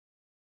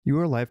You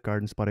are a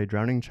lifeguard and spot a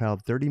drowning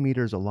child 30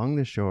 meters along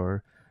the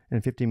shore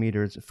and 50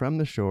 meters from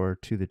the shore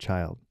to the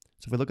child.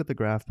 So if we look at the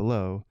graph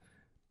below,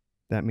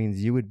 that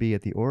means you would be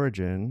at the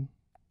origin,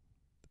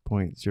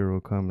 point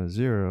 0,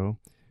 0.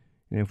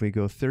 And if we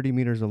go 30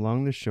 meters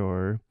along the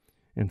shore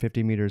and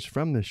 50 meters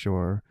from the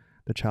shore,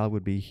 the child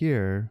would be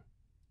here,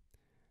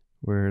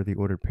 where the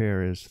ordered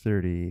pair is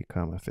 30,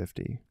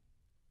 50.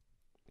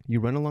 You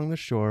run along the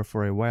shore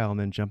for a while and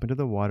then jump into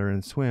the water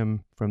and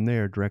swim from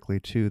there directly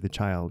to the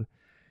child.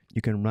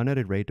 You can run at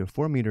a rate of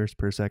 4 meters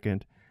per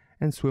second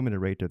and swim at a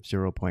rate of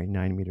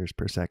 0.9 meters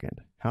per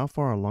second. How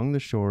far along the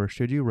shore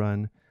should you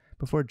run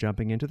before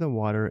jumping into the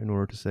water in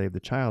order to save the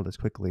child as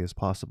quickly as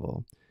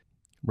possible?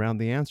 Round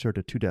the answer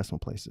to 2 decimal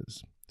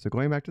places. So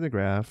going back to the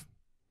graph,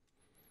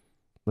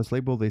 let's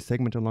label the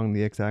segment along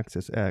the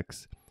x-axis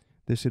x.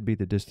 This should be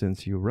the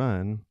distance you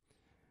run.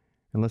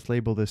 And let's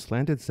label this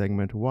slanted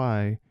segment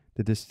y,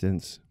 the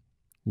distance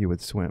you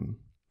would swim.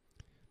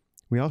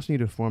 We also need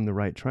to form the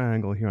right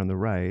triangle here on the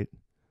right.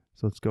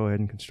 So let's go ahead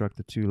and construct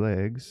the 2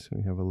 legs.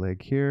 We have a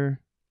leg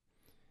here,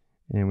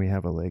 and we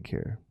have a leg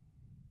here.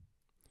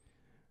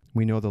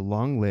 We know the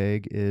long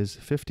leg is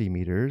 50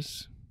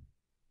 meters.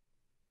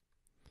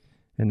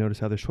 And notice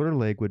how the shorter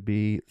leg would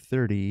be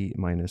 30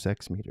 minus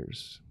x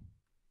meters.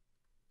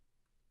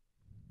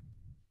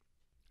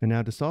 And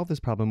now to solve this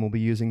problem, we'll be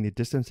using the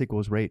distance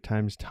equals rate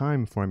times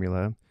time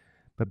formula.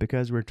 But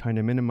because we're trying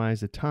to minimize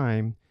the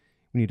time,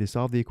 we need to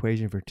solve the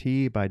equation for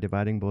t by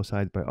dividing both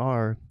sides by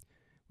r,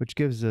 which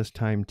gives us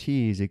time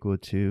t is equal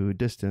to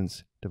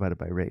distance divided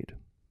by rate.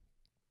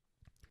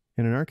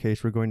 And in our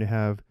case, we're going to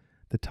have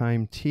the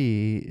time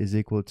t is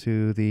equal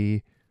to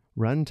the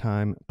run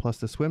time plus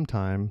the swim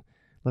time.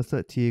 Let's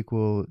let t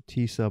equal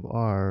t sub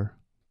r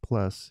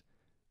plus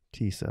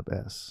t sub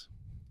s.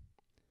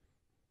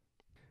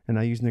 And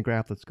now using the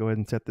graph, let's go ahead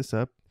and set this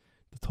up.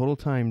 The total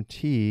time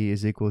t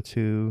is equal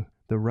to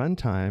the run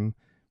time.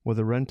 Well,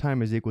 the run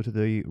time is equal to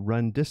the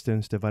run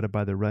distance divided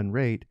by the run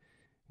rate,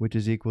 which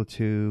is equal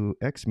to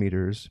x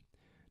meters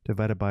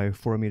divided by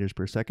 4 meters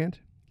per second,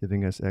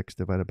 giving us x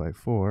divided by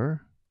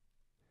 4.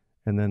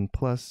 And then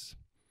plus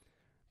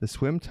the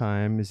swim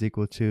time is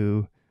equal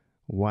to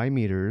y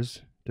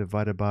meters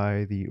divided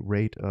by the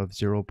rate of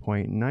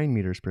 0.9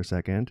 meters per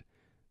second,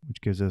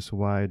 which gives us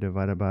y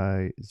divided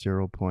by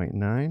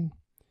 0.9.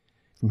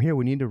 From here,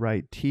 we need to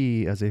write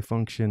t as a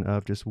function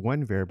of just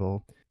one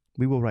variable.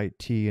 We will write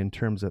t in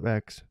terms of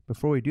x.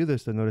 Before we do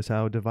this, then notice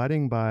how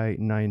dividing by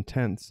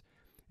 9/10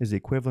 is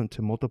equivalent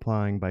to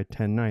multiplying by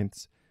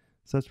 10/9.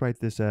 So let's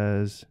write this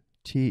as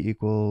t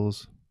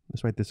equals,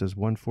 let's write this as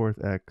 1/4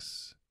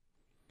 x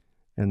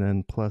and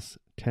then plus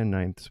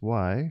 10/9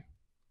 y.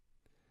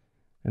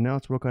 And now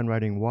let's work on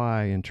writing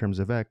y in terms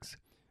of x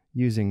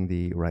using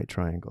the right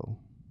triangle.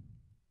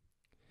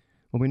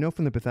 Well, we know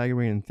from the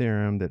Pythagorean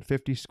theorem that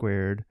 50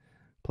 squared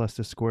plus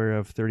the square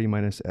of 30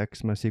 minus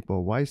x must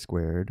equal y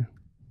squared,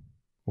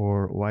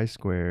 or y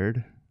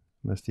squared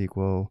must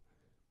equal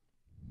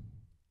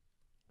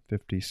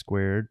 50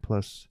 squared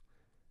plus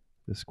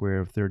the square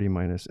of 30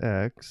 minus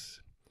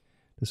x.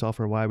 To solve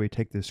for y, we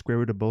take the square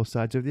root of both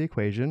sides of the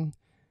equation,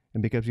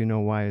 and because we know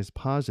y is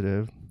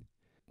positive,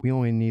 we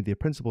only need the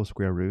principal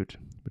square root,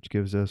 which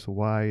gives us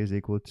y is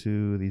equal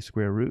to the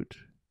square root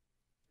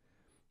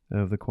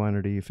of the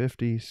quantity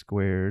 50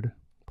 squared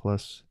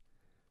plus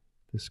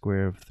the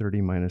square of 30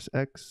 minus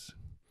x.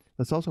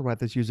 Let's also write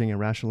this using a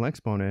rational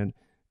exponent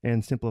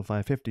and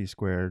simplify 50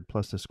 squared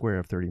plus the square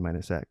of 30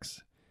 minus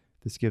x.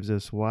 This gives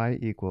us y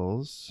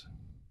equals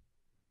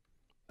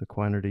the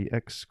quantity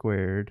x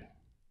squared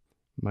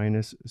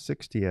minus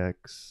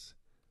 60x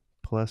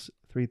plus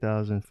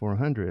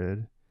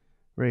 3,400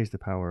 raised to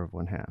the power of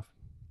 1/2.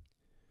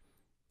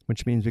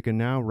 Which means we can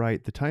now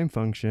write the time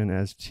function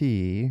as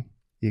t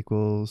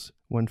equals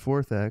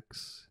 1/4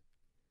 x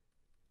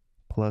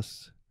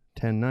plus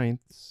 10/9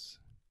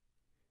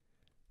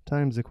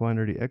 times the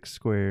quantity x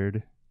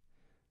squared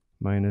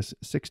minus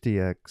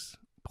 60x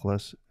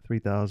plus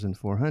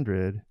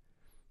 3,400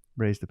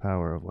 raised to the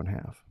power of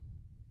 1/2.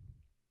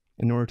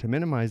 In order to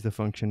minimize the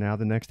function now,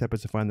 the next step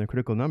is to find the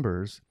critical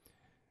numbers,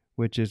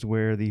 which is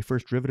where the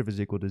first derivative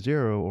is equal to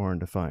 0 or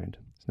undefined.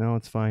 So now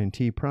let's find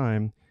t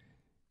prime,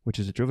 which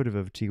is the derivative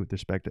of t with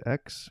respect to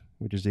x,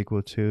 which is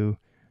equal to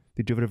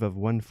the derivative of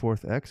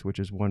 1/4 x, which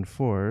is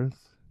 1/4,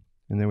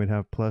 and then we'd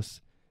have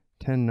plus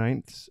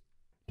 10/9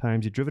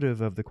 times the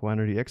derivative of the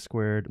quantity x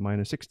squared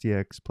minus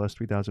 60x plus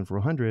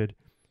 3,400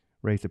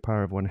 raised to the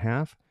power of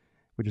 1/2,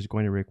 which is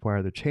going to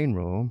require the chain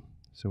rule.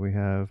 So we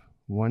have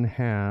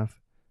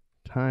 1/2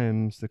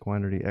 times the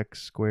quantity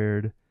x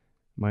squared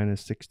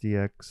minus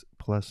 60x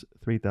plus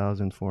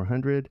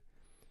 3,400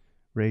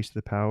 raised to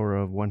the power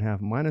of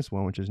 1/2 minus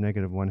 1, which is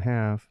negative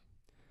 1/2,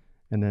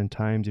 and then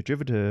times the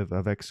derivative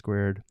of x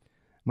squared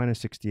minus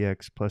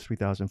 60x plus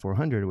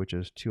 3,400, which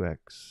is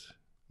 2x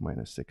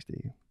minus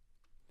 60.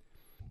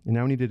 And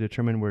now we need to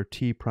determine where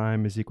t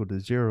prime is equal to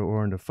 0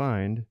 or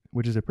undefined,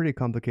 which is a pretty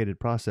complicated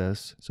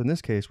process. So in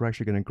this case, we're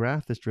actually going to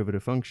graph this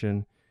derivative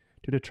function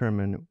to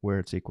determine where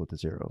it's equal to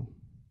 0.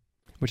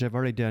 which I've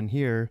already done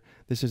here.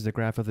 This is the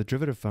graph of the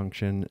derivative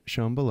function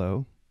shown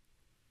below.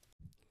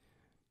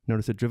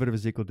 Notice the derivative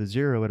is equal to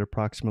 0 at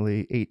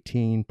approximately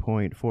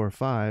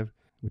 18.45,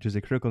 which is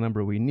a critical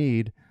number we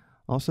need.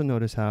 Also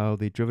notice how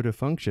the derivative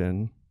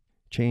function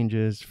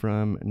changes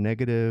from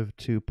negative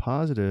to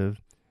positive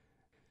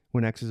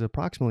when x is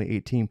approximately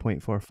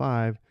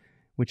 18.45,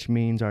 which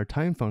means our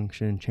time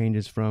function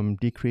changes from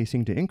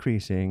decreasing to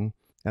increasing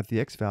at the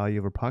x value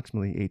of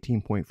approximately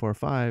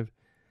 18.45,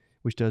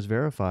 which does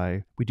verify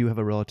we do have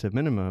a relative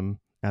minimum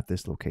at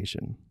this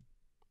location.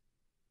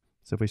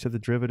 So if we set the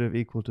derivative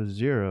equal to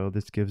 0,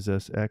 this gives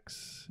us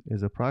x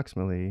is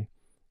approximately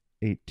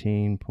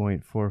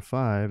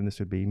 18.45, and this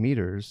would be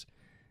meters.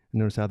 And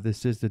notice how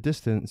this is the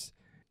distance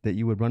that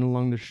you would run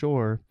along the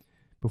shore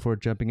before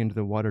jumping into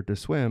the water to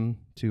swim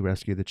to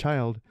rescue the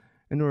child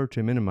in order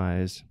to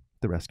minimize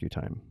the rescue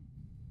time.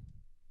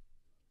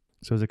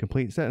 So as a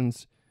complete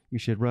sentence, you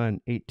should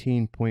run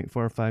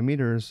 18.45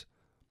 meters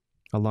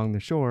along the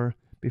shore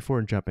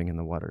before jumping in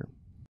the water.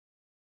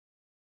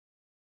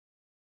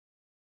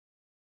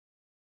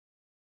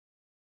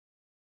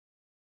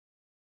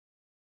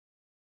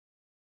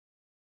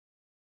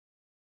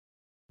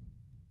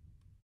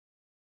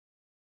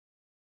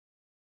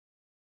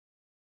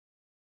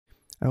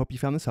 I hope you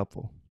found this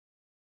helpful.